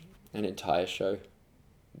watch an entire show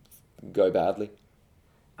go badly.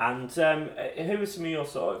 And who are some of your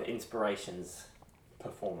sort of inspirations,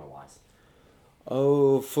 performer-wise?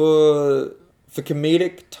 Oh, for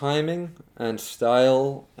comedic timing and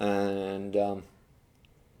style and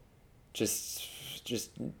just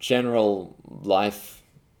general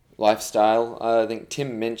lifestyle, I think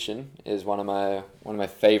Tim Minchin is one of my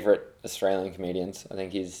favorite Australian comedians. I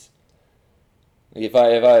think he's, if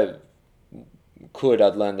I could,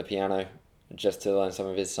 I'd learn the piano just to learn some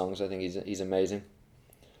of his songs. I think he's amazing.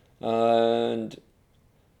 And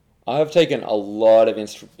I've taken a lot of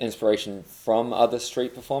inspiration from other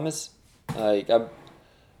street performers. Like I've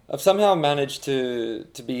somehow managed to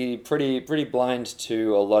be pretty blind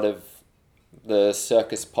to a lot of the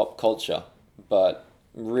circus pop culture, but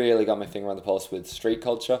really got my finger on the pulse with street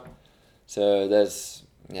culture. So there's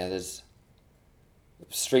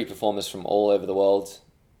street performers from all over the world.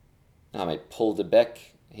 Paul de Beck,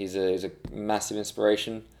 he's a massive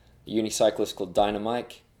inspiration. A unicyclist called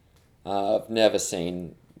Dynamite. I've never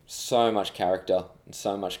seen so much character and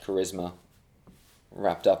so much charisma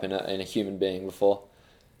wrapped up in a human being before.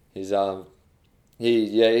 He's one of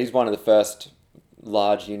the first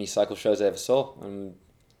large unicycle shows I ever saw, and I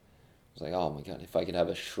was like, oh my god, if I could have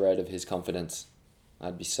a shred of his confidence,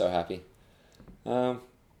 I'd be so happy. And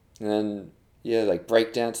then like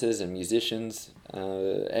breakdancers and musicians,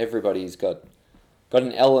 everybody's got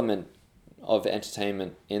an element of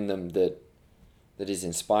entertainment in them that is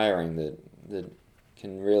inspiring, that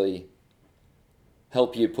can really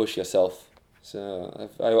help you push yourself. So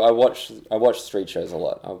I watch street shows a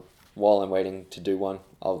lot. while I'm waiting to do one,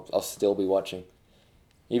 I'll still be watching,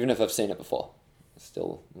 even if I've seen it before. I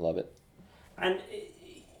still love it. And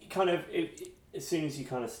as soon as you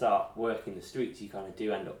kind of start working the streets, you kind of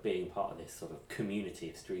do end up being part of this sort of community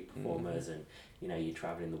of street performers, and you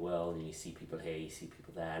travel in the world and you see people here, you see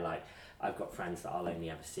people there. Like, I've got friends that I'll only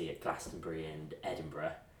ever see at Glastonbury and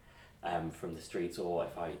Edinburgh from the streets, or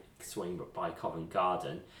if I swing by Covent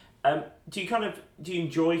Garden. Do you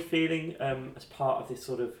enjoy feeling as part of this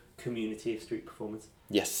sort of community of street performers?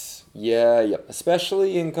 Yes, yeah,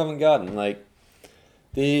 especially in Covent Garden. Like,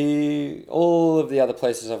 all of the other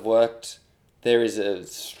places I've worked, there is a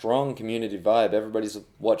strong community vibe. Everybody's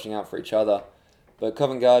watching out for each other. But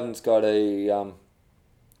Covent Garden's got a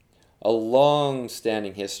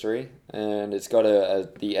long-standing history, and it's got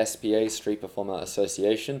the SPA, Street Performer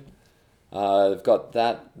Association. They've got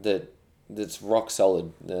that's rock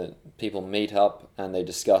solid. The people meet up and they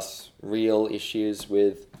discuss real issues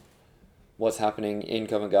with what's happening in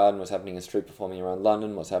Covent Garden, what's happening in street performing around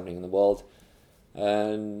London, what's happening in the world.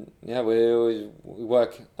 And yeah, we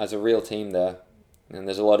work as a real team there. And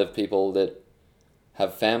there's a lot of people that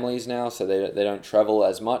have families now, so they don't travel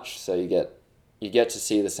as much, so you get to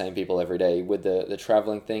see the same people every day. With the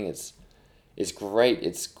traveling thing, it's great.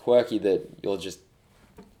 It's quirky that you'll just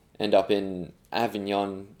end up in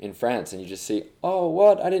Avignon in France and you just see, oh,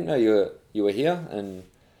 what? I didn't know you were here. And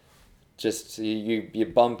just you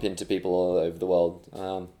bump into people all over the world.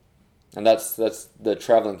 And that's the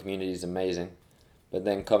traveling community is amazing. But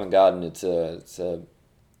then Covent Garden, it's a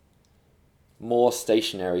more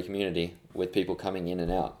stationary community with people coming in and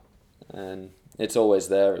out. And it's always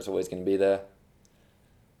there. It's always going to be there.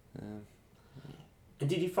 And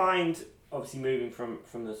did you find, obviously moving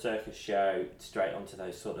from the circus show straight onto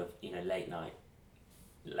those sort of late night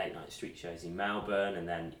street shows in Melbourne, and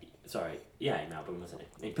then in Melbourne, wasn't it?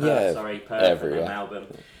 In Perth, Perth and then Melbourne,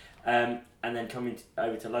 and then coming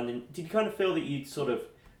over to London. Did you kind of feel that you'd sort of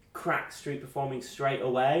cracked street performing straight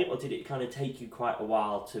away, or did it kind of take you quite a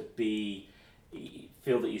while to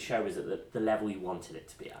feel that your show was at the level you wanted it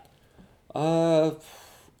to be at?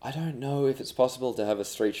 I don't know if it's possible to have a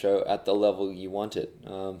street show at the level you want it.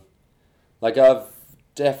 Like, I've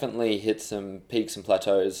definitely hit some peaks and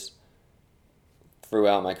plateaus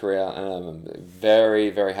throughout my career, and I'm very,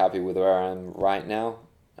 very happy with where I am right now.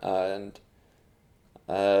 And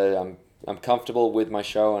I'm comfortable with my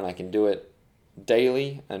show, and I can do it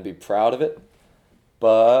daily and be proud of it.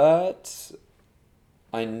 But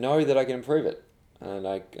I know that I can improve it, and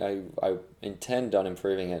I intend on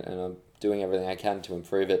improving it, and I'm doing everything I can to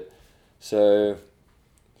improve it. So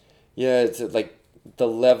yeah, it's like the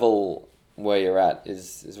level where you're at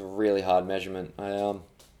is a really hard measurement. I've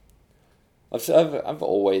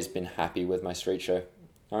always been happy with my street show.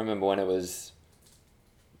 I remember when it was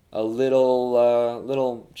a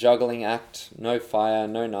little juggling act, no fire,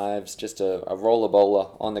 no knives, just a roller bowler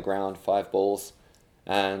on the ground, 5 balls,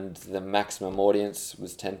 and the maximum audience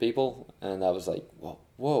was 10 people, and I was like,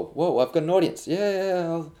 whoa, I've got an audience.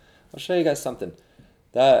 Yeah, I'll show you guys something.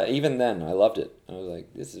 Even then, I loved it. I was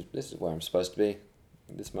like, this is where I'm supposed to be.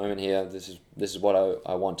 This moment here, this is what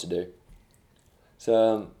I want to do.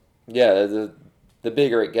 So yeah, the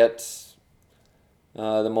bigger it gets,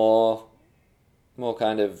 the more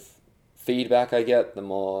kind of feedback I get, the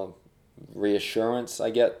more reassurance I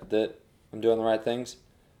get that I'm doing the right things.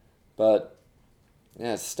 But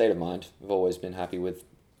yeah, it's a state of mind. I've always been happy with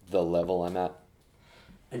the level I'm at.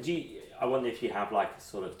 And I wonder if you have like a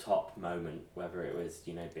sort of top moment, whether it was,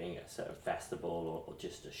 being at a sort of festival or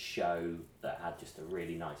just a show that had just a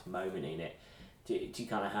really nice moment in it. Do you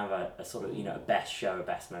kind of have a sort of, a best show, a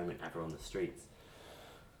best moment ever on the streets?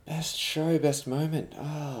 Best show, best moment.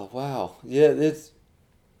 Oh, wow. Yeah,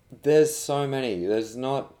 there's so many. There's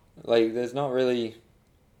not really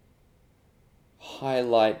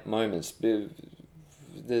highlight moments.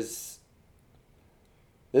 There's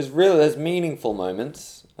meaningful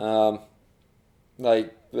moments. You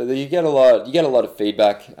get a lot of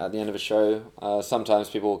feedback at the end of a show. Sometimes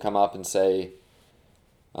people will come up and say,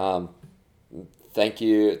 thank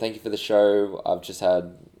you for the show. I've just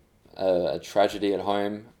had a tragedy at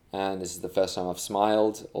home, and this is the first time I've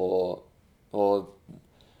smiled, or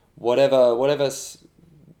whatever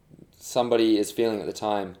somebody is feeling at the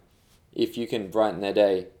time. If you can brighten their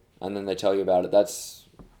day, and then they tell you about it, that's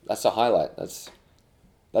a highlight. That's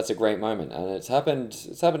a great moment, and it's happened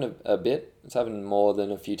a bit. It's happened more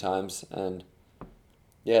than a few times, and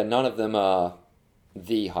yeah, none of them are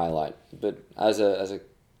the highlight, but as a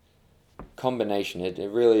combination, it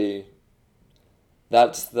really,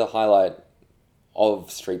 that's the highlight of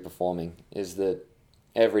street performing, is that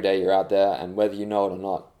every day you're out there, and whether you know it or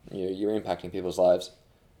not, you're impacting people's lives.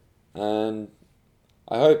 And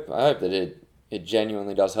I hope that it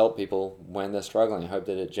genuinely does help people when they're struggling. I hope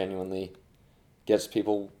that it genuinely gets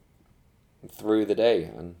people through the day.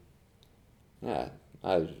 And yeah,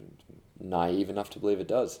 I'm naive enough to believe it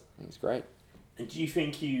does. I think it's great. And do you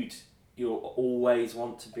think you'll always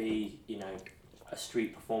want to be, a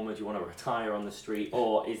street performer? Do you want to retire on the street,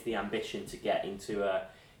 or is the ambition to get into a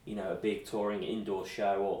big touring indoor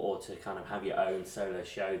show, or to kind of have your own solo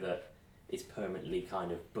show that is permanently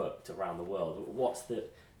kind of booked around the world? What's the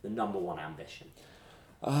number one ambition?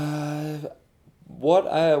 What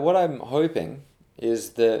I'm hoping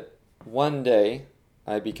is that one day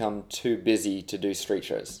I become too busy to do street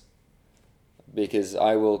shows, because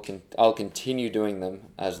I'll continue doing them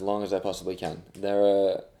as long as I possibly can.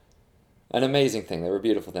 They're an amazing thing. They're a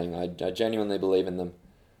beautiful thing. I genuinely believe in them,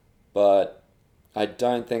 but I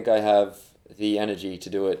don't think I have the energy to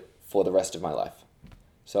do it for the rest of my life.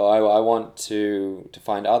 So I want to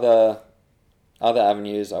find other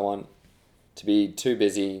avenues. I want to be too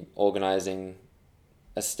busy organizing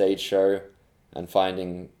a stage show and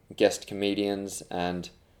finding guest comedians and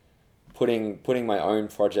putting my own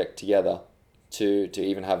project together to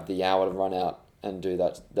even have the hour to run out and do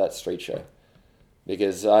that street show,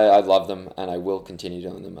 because I love them and I will continue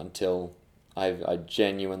doing them until I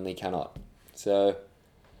genuinely cannot. So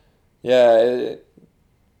yeah,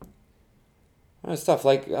 stuff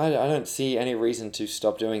like I don't see any reason to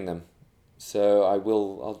stop doing them, so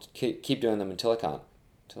I'll keep doing them until I can't,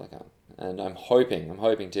 and I'm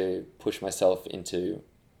hoping to push myself into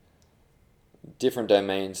different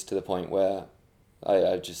domains to the point where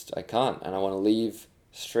I can't, and I want to leave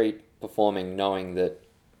street performing knowing that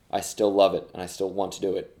I still love it and I still want to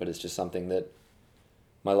do it, but it's just something that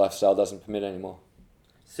my lifestyle doesn't permit anymore.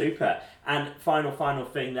 Super. And final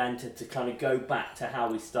thing then, to kind of go back to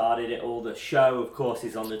how we started it all. The show, of course,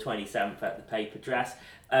 is on the 27th at the Paper Dress.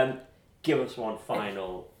 Give us one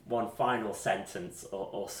final sentence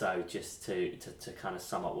or so, just to kind of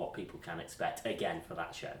sum up what people can expect again for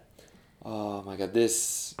that show. Oh my God,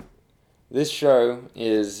 this show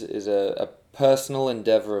is a personal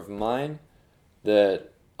endeavor of mine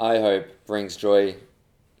that I hope brings joy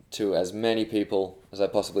to as many people as I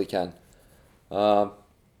possibly can.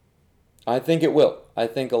 I think it will. I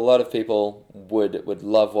think a lot of people would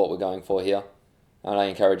love what we're going for here, and I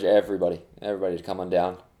encourage everybody to come on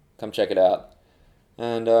down, come check it out,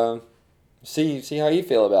 and see how you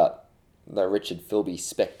feel about the Richard Philby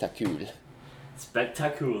spectacle.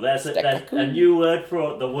 Spectacle. There's a new word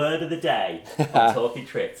for the word of the day on Talking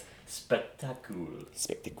Tricks. Spectacle.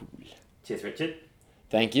 Cheers, Richard.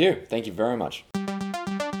 Thank you very much.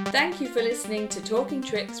 Thank you for listening to Talking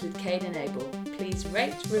Tricks with Kane and Abel. Please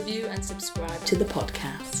rate, review and subscribe to the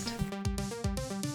podcast.